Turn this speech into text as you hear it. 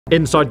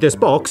Inside this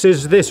box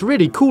is this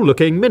really cool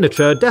looking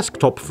miniature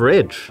desktop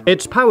fridge.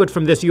 It's powered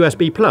from this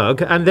USB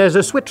plug and there's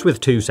a switch with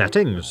 2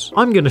 settings.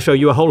 I'm going to show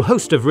you a whole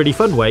host of really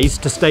fun ways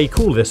to stay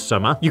cool this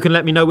summer. You can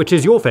let me know which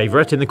is your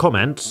favourite in the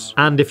comments.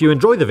 And if you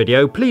enjoy the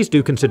video, please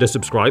do consider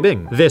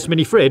subscribing. This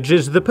mini fridge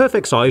is the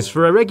perfect size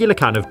for a regular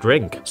can of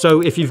drink.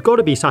 So if you've got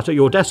to be sat at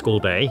your desk all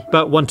day,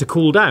 but want to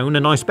cool down a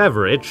nice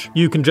beverage,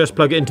 you can just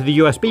plug it into the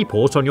USB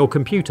port on your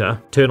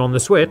computer, turn on the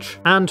switch,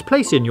 and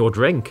place in your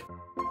drink.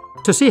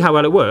 To see how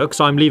well it works,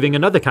 I'm leaving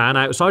another can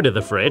outside of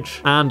the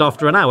fridge, and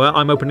after an hour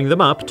I'm opening them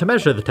up to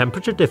measure the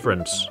temperature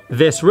difference.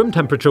 This room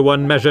temperature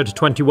one measured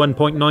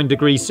 21.9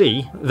 degrees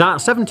C,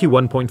 that's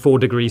 71.4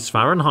 degrees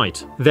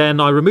Fahrenheit. Then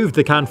I removed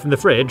the can from the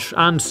fridge,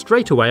 and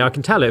straight away I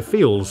can tell it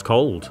feels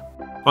cold.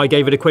 I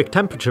gave it a quick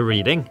temperature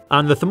reading,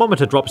 and the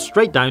thermometer dropped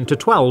straight down to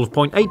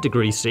 12.8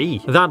 degrees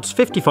C. That's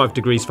 55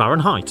 degrees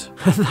Fahrenheit.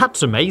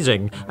 That's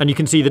amazing, and you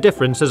can see the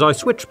difference as I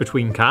switch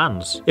between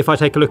cans. If I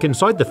take a look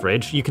inside the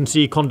fridge, you can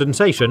see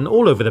condensation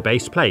all over the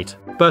base plate.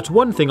 But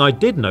one thing I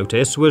did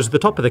notice was the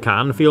top of the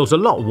can feels a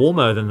lot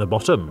warmer than the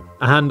bottom,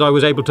 and I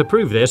was able to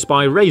prove this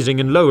by raising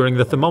and lowering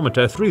the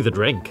thermometer through the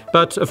drink.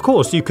 But of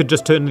course you could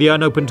just turn the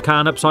unopened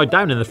can upside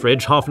down in the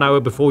fridge half an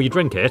hour before you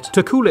drink it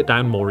to cool it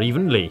down more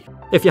evenly.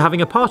 If you're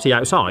having a party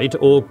outside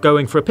or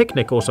going for a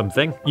picnic or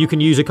something, you can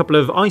use a couple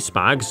of ice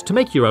bags to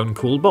make your own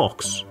cool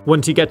box.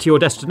 Once you get to your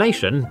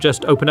destination,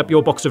 just open up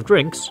your box of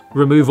drinks,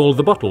 remove all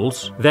the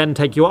bottles, then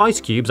take your ice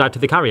cubes out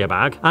of the carrier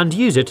bag and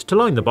use it to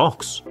line the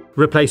box.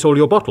 Replace all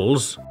your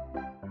bottles,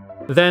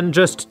 then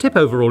just tip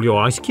over all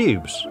your ice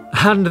cubes.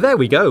 And there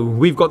we go,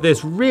 we've got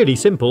this really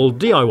simple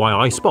DIY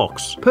ice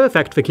box,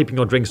 perfect for keeping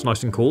your drinks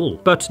nice and cool.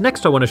 But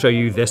next I want to show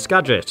you this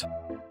gadget.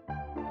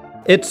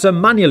 It's a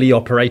manually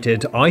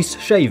operated ice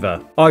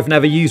shaver. I've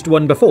never used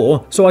one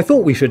before, so I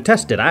thought we should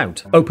test it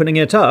out. Opening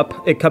it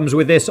up, it comes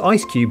with this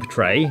ice cube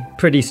tray,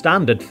 pretty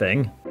standard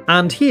thing.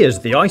 And here's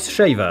the ice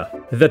shaver.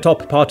 The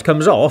top part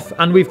comes off,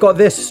 and we've got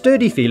this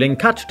sturdy feeling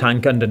catch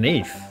tank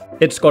underneath.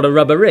 It's got a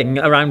rubber ring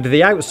around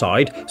the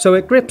outside, so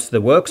it grips the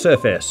work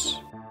surface.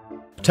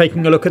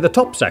 Taking a look at the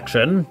top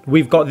section,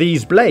 we've got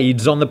these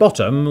blades on the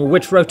bottom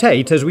which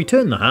rotate as we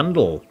turn the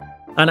handle.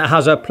 And it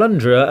has a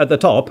plunger at the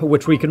top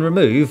which we can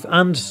remove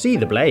and see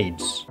the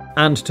blades.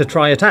 And to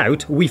try it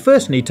out, we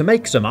first need to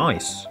make some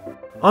ice.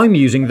 I'm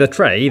using the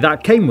tray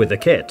that came with the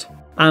kit,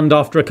 and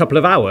after a couple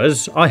of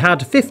hours I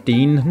had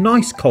 15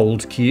 nice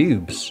cold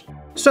cubes.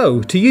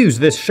 So to use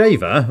this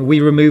shaver,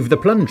 we remove the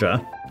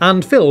plunger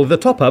and fill the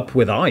top up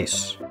with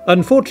ice.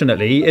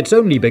 Unfortunately, it's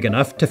only big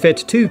enough to fit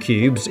 2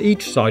 cubes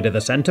each side of the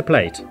centre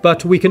plate,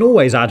 but we can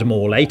always add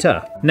more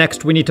later.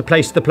 Next we need to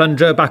place the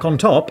plunger back on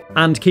top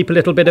and keep a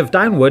little bit of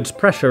downwards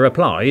pressure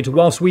applied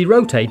whilst we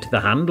rotate the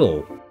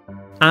handle.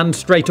 And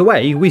straight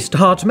away we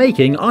start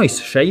making ice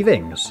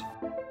shavings.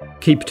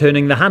 Keep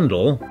turning the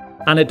handle,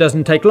 and it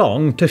doesn't take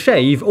long to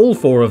shave all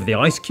 4 of the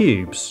ice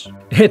cubes.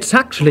 It's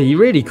actually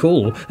really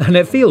cool, and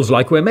it feels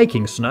like we're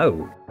making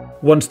snow.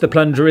 Once the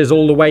plunger is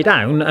all the way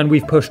down and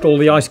we've pushed all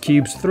the ice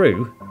cubes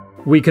through,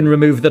 we can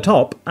remove the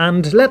top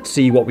and let's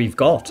see what we've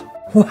got.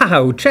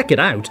 Wow, check it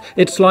out,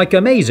 it's like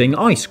amazing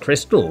ice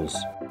crystals.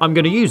 I'm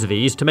going to use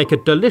these to make a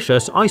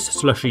delicious ice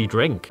slushy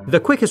drink. The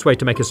quickest way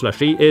to make a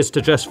slushy is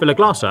to just fill a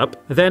glass up,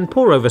 then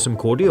pour over some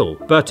cordial.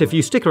 But if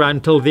you stick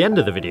around till the end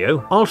of the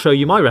video, I'll show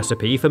you my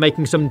recipe for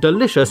making some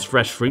delicious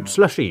fresh fruit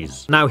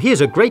slushies. Now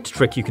here's a great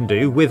trick you can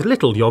do with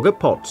little yogurt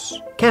pots.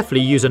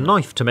 Carefully use a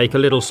knife to make a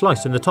little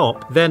slice in the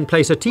top, then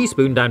place a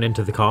teaspoon down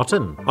into the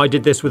carton. I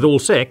did this with all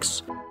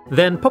 6.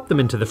 Then pop them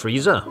into the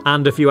freezer,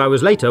 and a few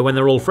hours later when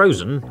they're all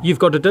frozen, you've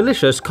got a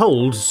delicious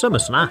cold summer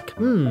snack.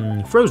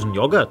 Frozen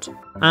yogurt.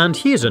 And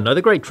here's another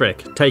great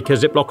trick. Take a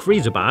Ziploc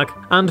freezer bag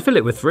and fill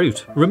it with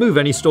fruit. Remove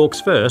any stalks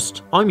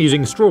first. I'm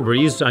using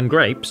strawberries and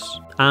grapes.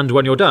 And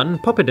when you're done,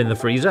 pop it in the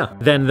freezer.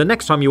 Then the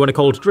next time you want a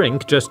cold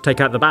drink, just take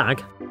out the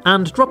bag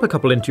and drop a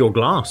couple into your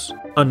glass.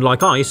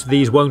 Unlike ice,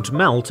 these won't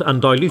melt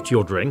and dilute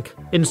your drink.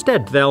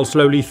 Instead, they'll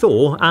slowly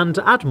thaw and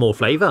add more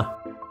flavour.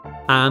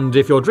 And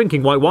if you're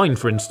drinking white wine,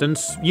 for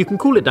instance, you can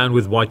cool it down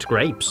with white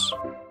grapes.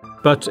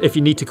 But if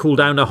you need to cool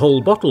down a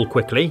whole bottle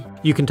quickly,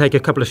 you can take a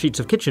couple of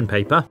sheets of kitchen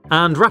paper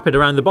and wrap it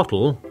around the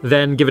bottle,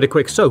 then give it a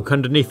quick soak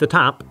underneath the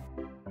tap,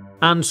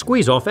 and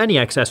squeeze off any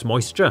excess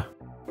moisture.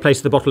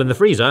 Place the bottle in the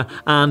freezer,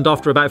 and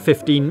after about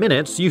 15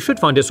 minutes you should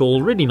find it's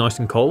all really nice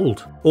and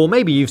cold. Or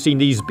maybe you've seen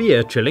these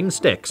beer chilling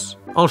sticks.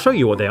 I'll show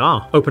you what they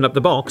are. Open up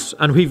the box,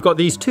 and we've got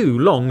these 2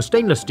 long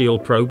stainless steel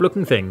probe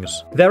looking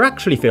things. They're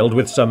actually filled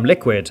with some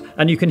liquid,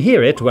 and you can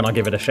hear it when I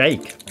give it a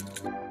shake.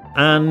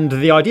 And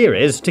the idea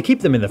is to keep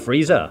them in the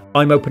freezer.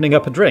 I'm opening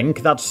up a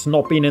drink that's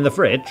not been in the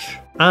fridge,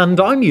 and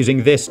I'm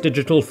using this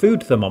digital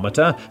food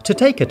thermometer to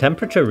take a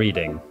temperature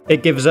reading.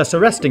 It gives us a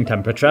resting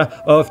temperature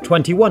of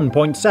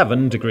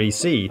 21.7 degrees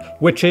C,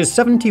 which is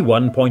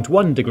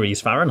 71.1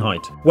 degrees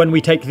Fahrenheit. When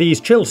we take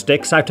these chill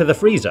sticks out of the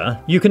freezer,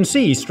 you can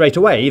see straight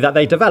away that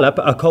they develop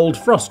a cold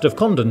frost of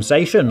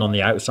condensation on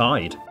the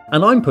outside.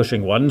 And I'm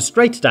pushing one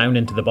straight down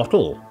into the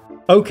bottle.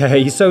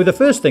 Okay, so the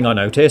first thing I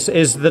notice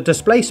is the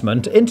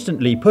displacement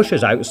instantly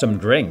pushes out some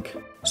drink.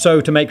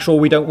 So to make sure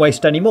we don't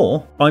waste any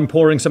more, I'm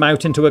pouring some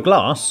out into a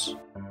glass,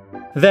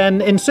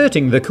 then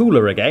inserting the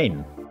cooler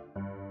again.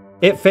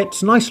 It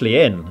fits nicely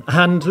in,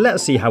 and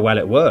let's see how well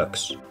it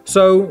works.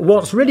 So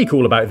what's really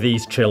cool about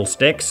these chill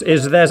sticks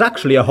is there's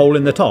actually a hole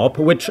in the top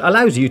which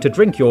allows you to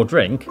drink your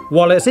drink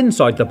while it's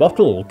inside the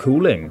bottle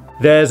cooling.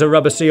 There's a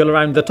rubber seal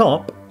around the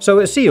top, so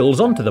it seals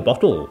onto the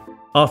bottle.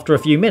 After a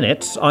few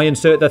minutes, I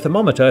insert the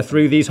thermometer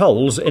through these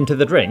holes into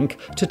the drink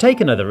to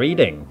take another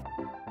reading.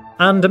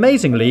 And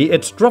amazingly,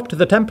 it's dropped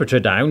the temperature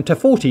down to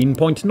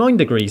 14.9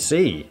 degrees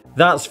C.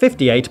 That's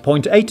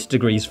 58.8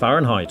 degrees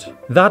Fahrenheit.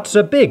 That's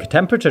a big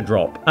temperature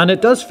drop, and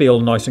it does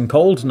feel nice and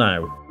cold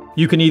now.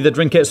 You can either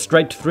drink it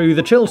straight through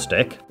the chill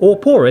stick, or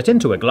pour it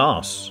into a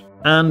glass.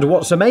 And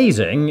what's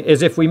amazing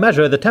is if we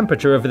measure the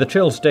temperature of the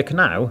chill stick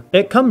now,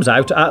 it comes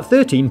out at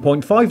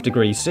 13.5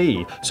 degrees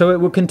C, so it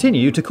will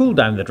continue to cool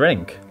down the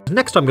drink.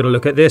 Next I'm going to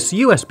look at this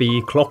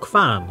USB clock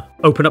fan.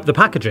 Open up the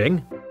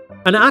packaging,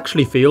 and it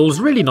actually feels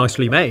really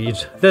nicely made.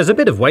 There's a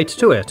bit of weight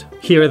to it.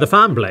 Here are the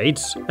fan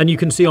blades, and you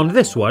can see on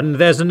this one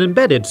there's an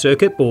embedded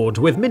circuit board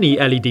with mini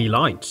LED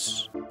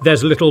lights.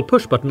 There's a little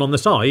push button on the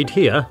side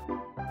here,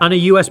 and a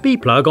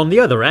USB plug on the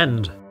other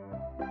end.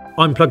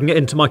 I'm plugging it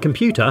into my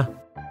computer.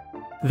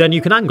 Then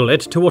you can angle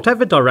it to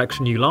whatever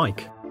direction you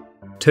like.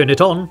 Turn it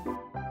on.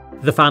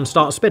 The fan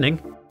starts spinning.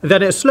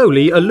 Then it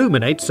slowly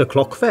illuminates a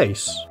clock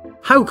face.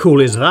 How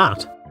cool is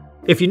that?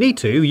 If you need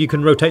to, you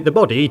can rotate the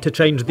body to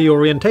change the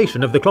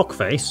orientation of the clock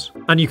face,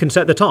 and you can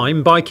set the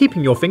time by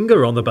keeping your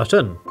finger on the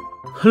button.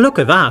 Look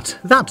at that,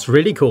 that's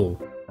really cool.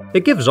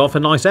 It gives off a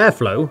nice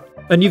airflow,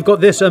 and you've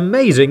got this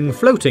amazing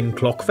floating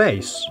clock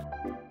face.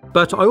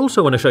 But I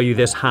also want to show you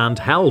this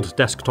handheld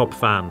desktop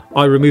fan.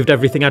 I removed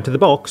everything out of the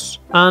box,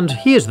 and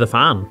here's the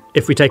fan.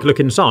 If we take a look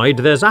inside,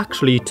 there's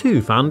actually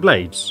 2 fan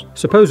blades.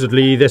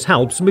 Supposedly this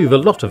helps move a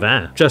lot of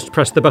air. Just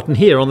press the button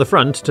here on the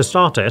front to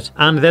start it,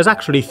 and there's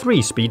actually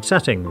 3 speed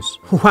settings.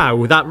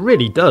 Wow, that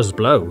really does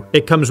blow.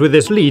 It comes with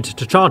this lead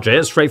to charge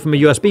it straight from a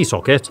USB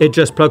socket. It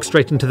just plugs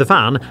straight into the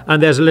fan,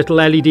 and there's a little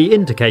LED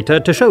indicator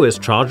to show it's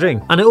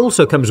charging. And it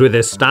also comes with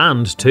this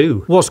stand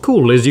too. What's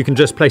cool is you can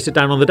just place it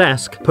down on the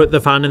desk, put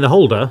the fan in the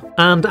holder,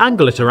 and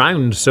angle it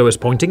around so it's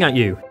pointing at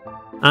you.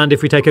 And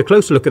if we take a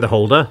closer look at the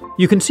holder,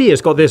 you can see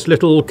it's got this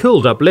little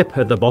curled up lip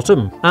at the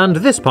bottom, and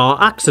this part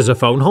acts as a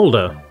phone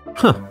holder.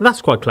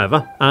 That's quite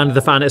clever. And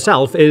the fan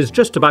itself is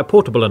just about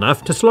portable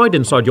enough to slide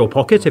inside your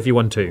pocket if you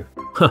want to.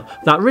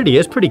 That really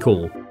is pretty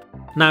cool.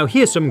 Now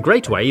here's some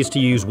great ways to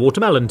use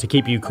watermelon to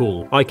keep you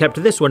cool. I kept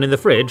this one in the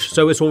fridge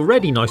so it's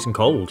already nice and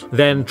cold.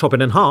 Then chop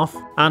it in half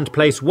and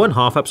place one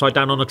half upside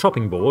down on a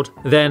chopping board.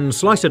 Then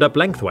slice it up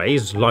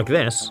lengthways like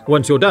this.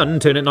 Once you're done,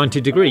 turn it 90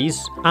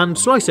 degrees and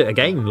slice it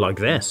again like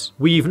this.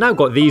 We've now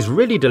got these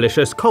really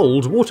delicious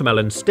cold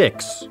watermelon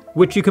sticks,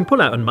 which you can pull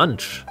out and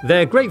munch.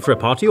 They're great for a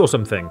party or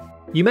something.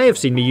 You may have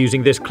seen me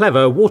using this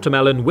clever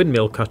watermelon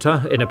windmill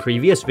cutter in a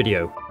previous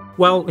video.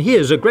 Well,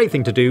 here's a great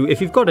thing to do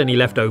if you've got any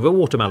leftover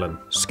watermelon.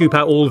 Scoop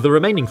out all the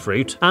remaining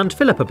fruit and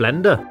fill up a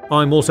blender.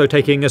 I'm also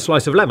taking a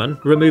slice of lemon,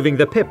 removing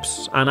the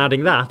pips and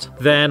adding that.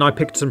 Then I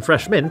picked some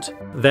fresh mint.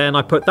 Then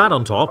I put that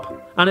on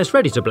top, and it's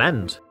ready to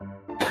blend.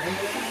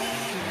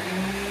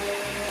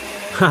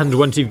 And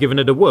once you've given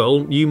it a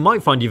whirl, you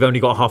might find you've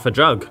only got half a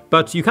jug,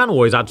 but you can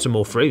always add some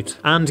more fruit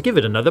and give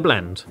it another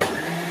blend.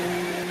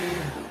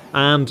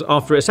 And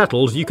after it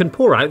settles, you can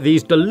pour out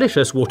these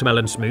delicious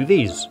watermelon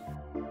smoothies.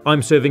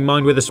 I'm serving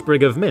mine with a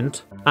sprig of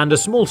mint and a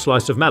small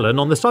slice of melon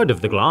on the side of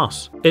the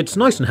glass. It's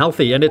nice and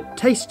healthy and it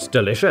tastes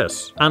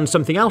delicious. And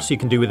something else you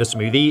can do with a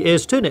smoothie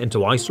is turn it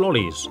into ice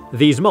lollies.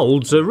 These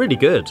moulds are really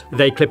good.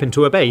 They clip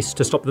into a base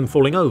to stop them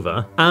falling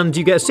over, and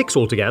you get 6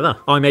 altogether.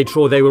 I made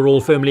sure they were all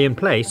firmly in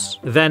place,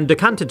 then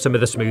decanted some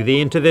of the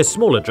smoothie into this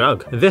smaller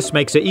jug. This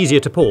makes it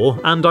easier to pour,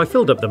 and I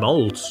filled up the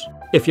moulds.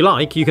 If you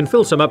like, you can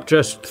fill some up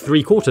just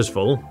 3/4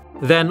 full,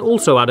 then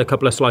also add a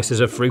couple of slices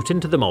of fruit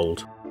into the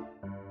mould.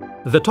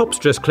 The tops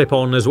just clip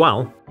on as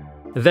well.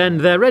 Then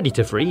they're ready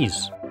to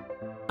freeze.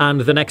 And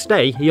the next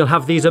day, you'll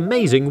have these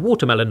amazing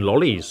watermelon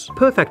lollies,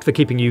 perfect for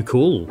keeping you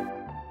cool.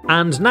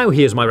 And now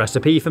here's my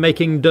recipe for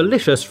making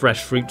delicious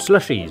fresh fruit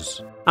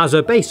slushies. As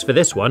a base for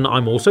this one,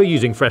 I'm also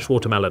using fresh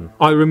watermelon.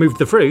 I removed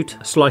the fruit,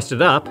 sliced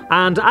it up,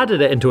 and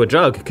added it into a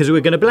jug because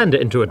we're going to blend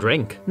it into a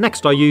drink.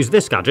 Next I used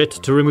this gadget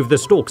to remove the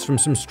stalks from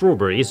some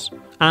strawberries,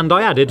 and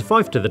I added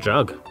 5 to the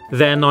jug.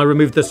 Then I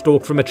removed the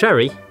stalk from a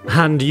cherry,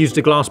 and used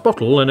a glass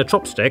bottle and a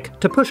chopstick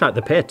to push out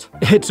the pit.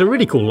 It's a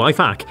really cool life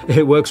hack.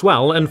 It works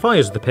well and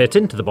fires the pit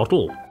into the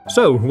bottle.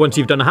 So, once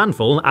you've done a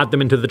handful, add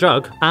them into the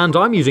jug, and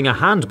I'm using a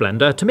hand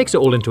blender to mix it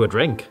all into a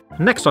drink.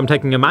 Next I'm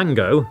taking a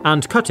mango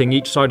and cutting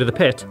each side of the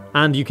pit,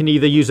 and you can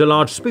either use a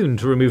large spoon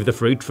to remove the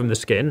fruit from the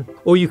skin,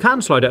 or you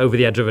can slide it over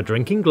the edge of a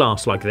drinking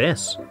glass like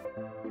this.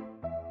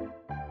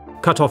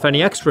 Cut off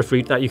any extra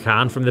fruit that you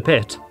can from the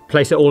pit,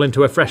 place it all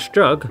into a fresh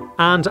jug,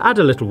 and add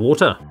a little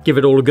water. Give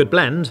it all a good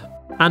blend,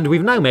 and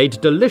we've now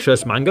made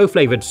delicious mango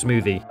flavoured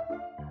smoothie.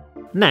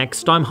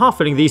 Next, I'm half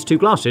filling these 2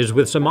 glasses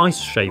with some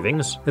ice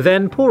shavings,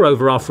 then pour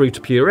over our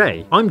fruit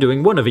puree. I'm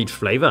doing 1 of each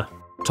flavour.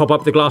 Top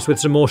up the glass with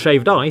some more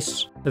shaved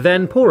ice.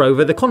 Then pour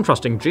over the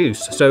contrasting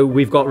juice, so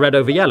we've got red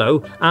over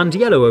yellow and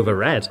yellow over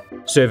red.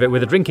 Serve it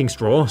with a drinking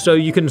straw so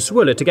you can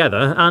swirl it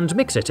together and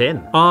mix it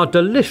in. Our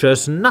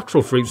delicious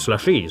natural fruit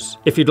slushies.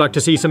 If you'd like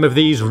to see some of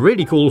these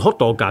really cool hot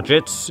dog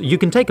gadgets, you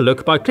can take a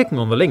look by clicking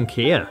on the link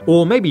here.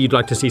 Or maybe you'd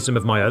like to see some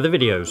of my other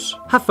videos.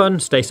 Have fun,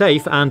 stay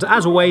safe, and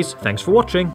as always, thanks for watching.